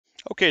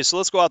Okay, so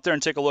let's go out there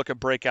and take a look at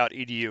Breakout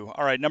EDU.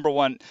 All right, number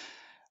one,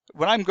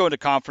 when I'm going to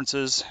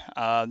conferences,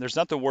 there's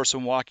nothing worse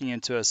than walking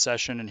into a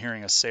session and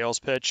hearing a sales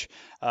pitch.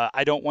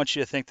 I don't want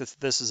you to think that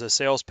this is a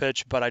sales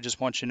pitch, but I just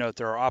want you to know that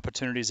there are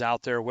opportunities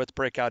out there with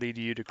Breakout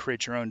EDU to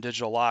create your own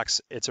digital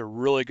locks. It's a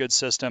really good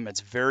system.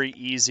 It's very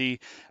easy,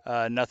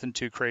 nothing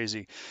too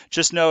crazy.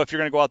 Just know if you're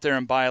going to go out there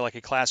and buy like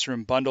a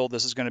classroom bundle,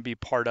 this is going to be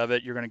part of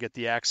it. You're going to get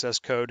the access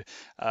code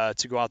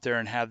to go out there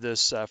and have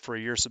this for a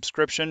year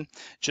subscription.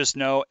 Just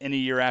know any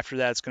year after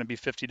that, it's going to be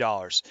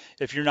 $50.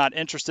 If you're not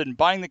interested in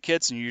buying the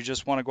kits and you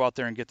just want to go out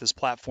there and get this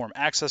platform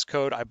access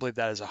code, I believe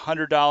that is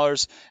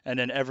 $100, and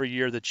then every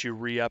year that you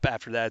re-up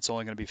after that, it's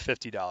only going to be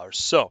 $50.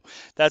 So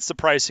that's the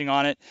pricing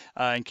on it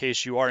in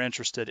case you are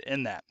interested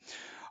in that.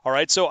 All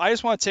right, so I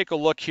just want to take a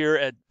look here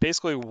at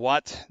basically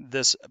what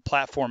this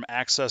platform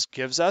access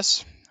gives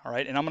us. All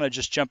right, and I'm going to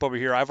just jump over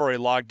here. I've already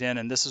logged in,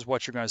 and this is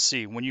what you're going to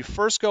see. When you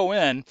first go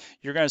in,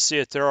 you're going to see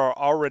that there are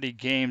already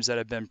games that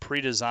have been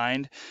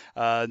pre-designed.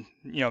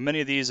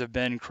 Many of these have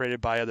been created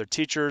by other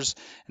teachers,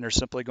 and they're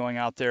simply going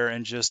out there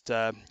and just,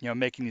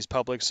 making these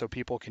public so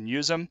people can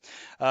use them.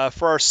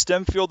 For our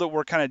STEM field that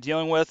we're kind of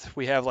dealing with,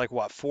 we have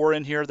 4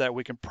 in here that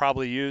we can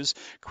probably use.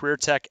 Career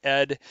Tech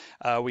Ed,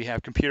 we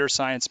have computer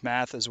science,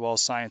 math, as well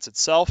as science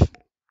itself.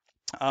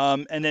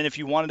 And then if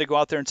you wanted to go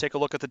out there and take a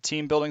look at the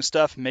team building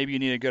stuff, maybe you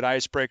need a good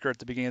icebreaker at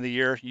the beginning of the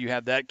year, you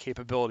have that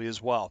capability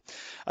as well.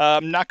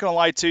 I'm not going to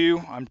lie to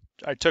you.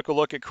 I took a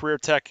look at career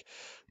tech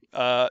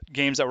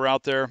games that were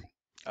out there.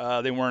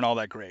 They weren't all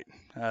that great.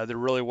 There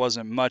really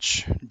wasn't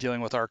much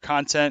dealing with our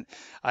content.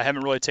 I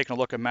haven't really taken a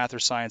look at math or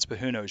science, but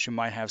who knows, you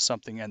might have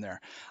something in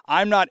there.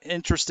 I'm not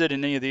interested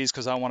in any of these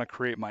because I want to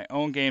create my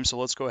own game, so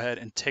let's go ahead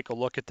and take a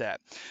look at that.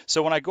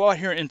 So when I go out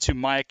here into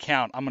my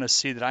account, I'm going to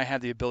see that I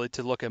have the ability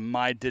to look at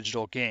my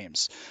digital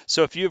games.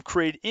 So if you have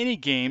created any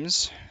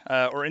games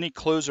or any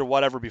clues or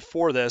whatever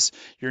before this,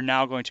 you're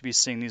now going to be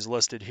seeing these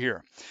listed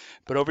here.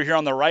 But over here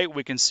on the right,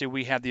 we can see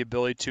we have the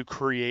ability to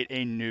create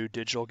a new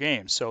digital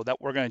game. So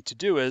that we're going to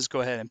do is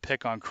go ahead and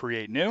pick on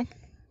Create New.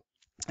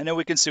 And then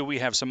we can see we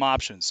have some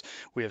options.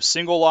 We have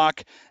single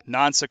lock,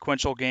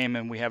 non-sequential game,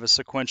 and we have a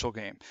sequential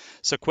game.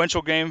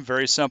 Sequential game,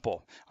 very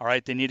simple. All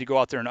right, they need to go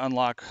out there and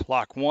unlock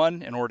lock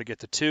 1 in order to get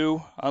to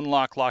 2,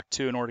 unlock lock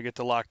 2 in order to get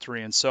to lock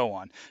 3, and so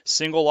on.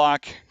 Single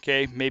lock,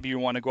 okay, maybe you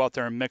want to go out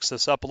there and mix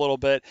this up a little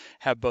bit,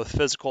 have both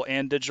physical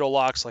and digital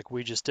locks like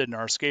we just did in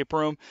our escape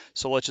room.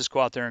 So let's just go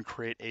out there and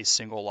create a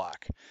single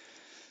lock.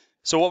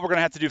 So what we're going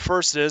to have to do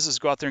first is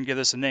go out there and give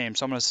this a name.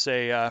 So I'm going to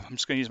say, I'm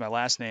just going to use my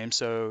last name.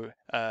 So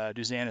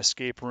Duzanne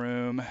Escape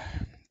Room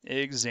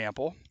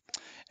Example.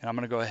 And I'm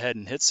going to go ahead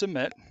and hit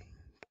Submit.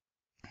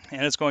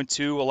 And it's going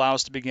to allow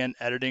us to begin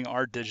editing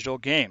our digital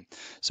game.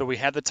 So we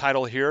have the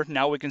title here.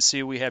 Now we can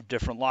see we have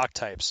different lock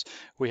types.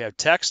 We have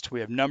text, we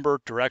have number,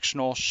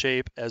 directional,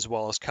 shape, as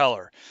well as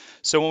color.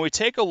 So when we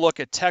take a look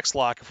at text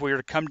lock, if we were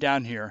to come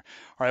down here,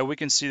 all right, we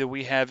can see that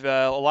we have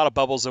a lot of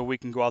bubbles that we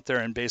can go out there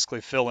and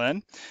basically fill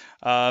in.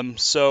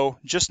 So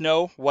just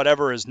know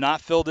whatever is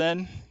not filled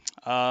in,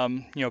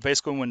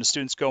 basically when the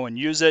students go and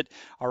use it,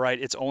 all right,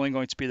 it's only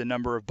going to be the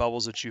number of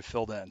bubbles that you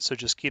filled in. So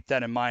just keep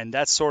that in mind.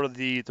 That's sort of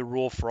the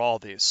rule for all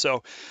these.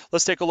 So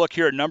let's take a look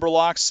here at number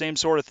locks, same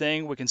sort of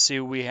thing. We can see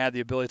we have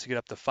the ability to get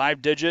up to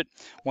 5-digit.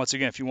 Once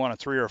again, if you want a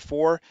 3 or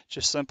 4,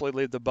 just simply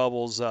leave the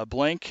bubbles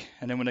blank.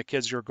 And then when the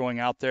kids are going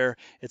out there,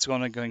 it's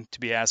going to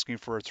be asking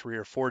for a 3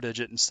 or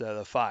 4-digit instead of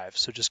the 5.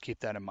 So just keep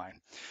that in mind.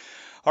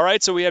 All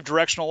right, so we have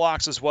directional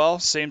locks as well,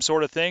 same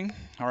sort of thing.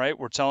 All right,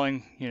 we're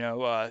telling,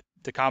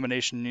 the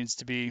combination needs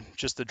to be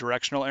just the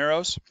directional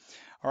arrows.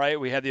 All right,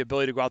 we have the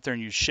ability to go out there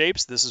and use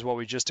shapes. This is what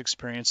we just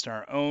experienced in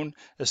our own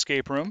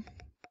escape room.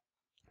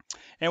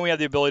 And we have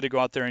the ability to go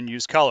out there and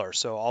use color.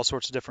 So all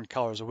sorts of different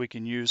colors that we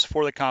can use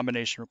for the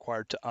combination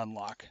required to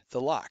unlock the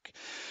lock.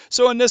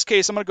 So in this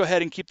case, I'm going to go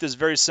ahead and keep this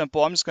very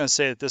simple. I'm just going to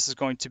say that this is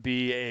going to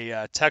be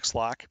a text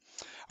lock.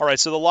 All right,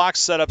 so the lock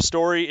setup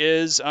story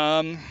is,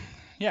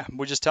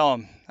 we just tell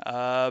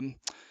them,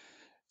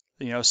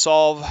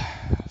 solve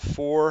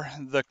for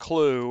the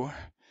clue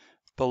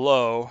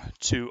below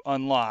to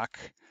unlock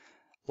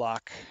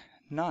lock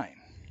 9.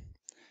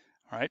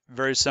 All right,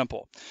 very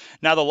simple.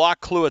 Now the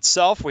lock clue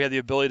itself, we have the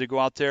ability to go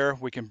out there,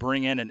 we can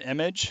bring in an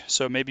image.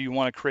 So maybe you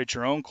want to create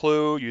your own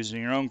clue using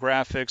your own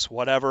graphics,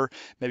 whatever.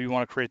 Maybe you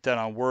want to create that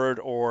on Word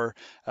or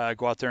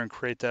go out there and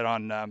create that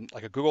on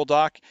like a Google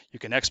Doc. You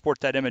can export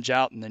that image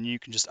out and then you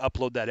can just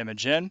upload that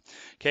image in.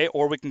 Okay,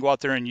 or we can go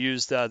out there and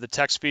use the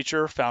text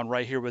feature found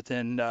right here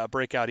within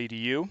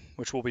BreakoutEDU,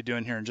 which we'll be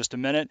doing here in just a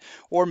minute.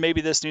 Or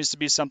maybe this needs to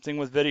be something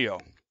with video.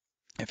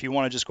 If you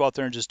want to just go out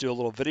there and just do a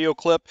little video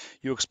clip,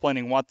 you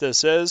explaining what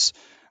this is,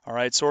 all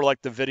right, sort of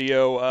like the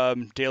video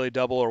Daily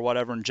Double or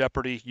whatever in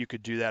Jeopardy, you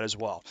could do that as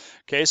well.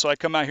 Okay, so I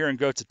come out here and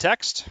go to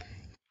text,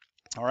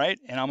 all right,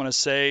 and I'm going to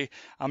say,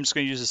 I'm just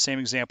going to use the same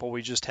example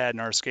we just had in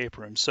our escape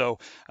room. So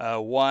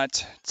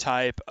what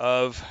type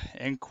of,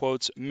 in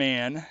quotes,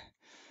 man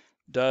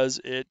does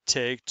it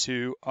take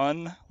to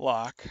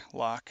unlock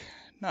lock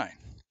 9?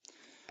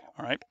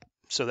 All right.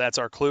 So that's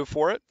our clue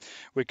for it.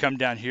 We come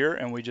down here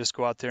and we just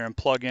go out there and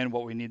plug in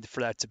what we need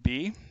for that to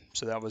be.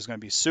 So that was going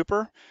to be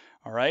super.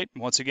 All right,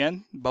 once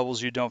again,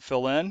 bubbles you don't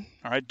fill in.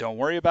 All right, don't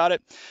worry about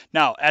it.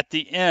 Now, at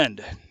the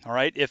end, all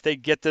right, if they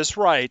get this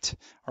right,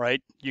 all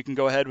right, you can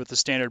go ahead with the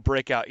standard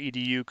Breakout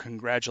EDU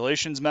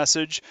congratulations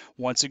message.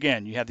 Once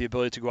again, you have the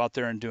ability to go out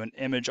there and do an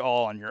image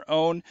all on your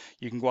own.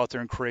 You can go out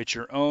there and create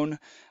your own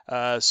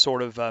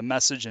sort of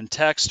message and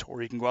text,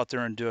 or you can go out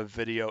there and do a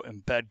video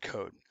embed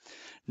code.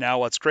 Now,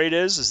 what's great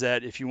is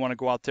that if you want to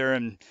go out there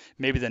and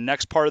maybe the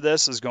next part of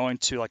this is going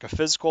to like a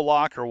physical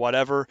lock or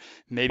whatever,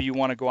 maybe you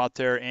want to go out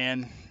there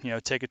and,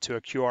 take it to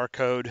a QR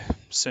code,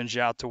 send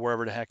you out to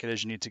wherever the heck it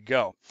is you need to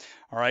go.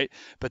 All right,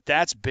 but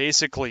that's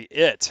basically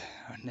it.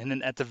 And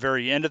then at the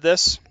very end of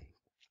this,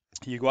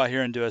 you go out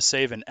here and do a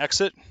save and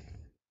exit.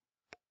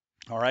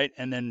 All right,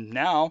 and then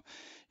now,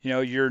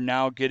 you're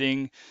now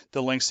getting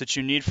the links that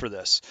you need for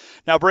this.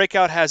 Now,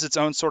 Breakout has its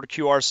own sort of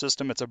QR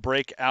system. It's a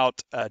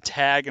Breakout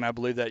tag, and I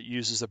believe that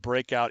uses the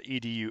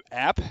BreakoutEDU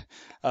app.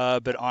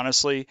 But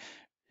honestly,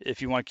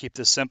 if you want to keep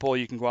this simple,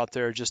 you can go out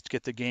there, just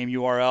get the game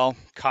URL,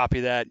 copy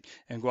that,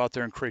 and go out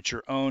there and create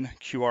your own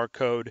QR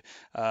code,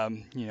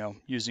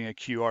 using a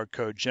QR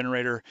code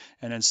generator.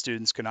 And then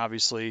students can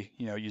obviously,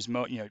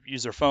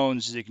 use their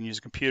phones. They can use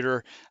a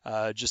computer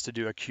just to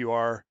do a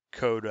QR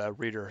code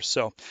reader.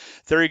 So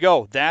there you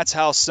go. That's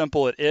how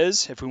simple it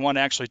is. If we want to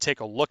actually take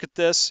a look at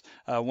this,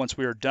 once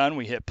we are done,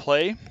 we hit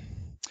play.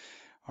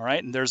 All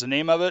right, and there's the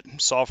name of it.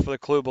 Solve for the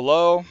clue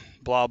below,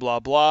 blah, blah,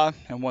 blah.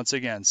 And once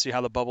again, see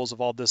how the bubbles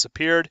have all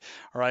disappeared.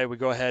 All right, we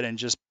go ahead and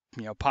just,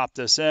 pop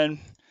this in.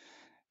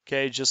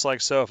 Okay, just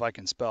like so, if I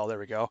can spell, there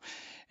we go.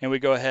 And we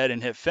go ahead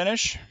and hit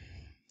finish.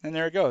 And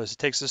there it goes. It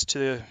takes us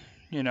to,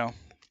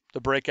 the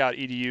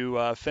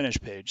BreakoutEDU finish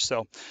page.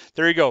 So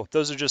there you go.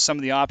 Those are just some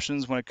of the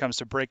options when it comes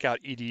to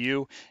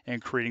BreakoutEDU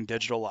and creating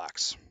digital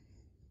locks.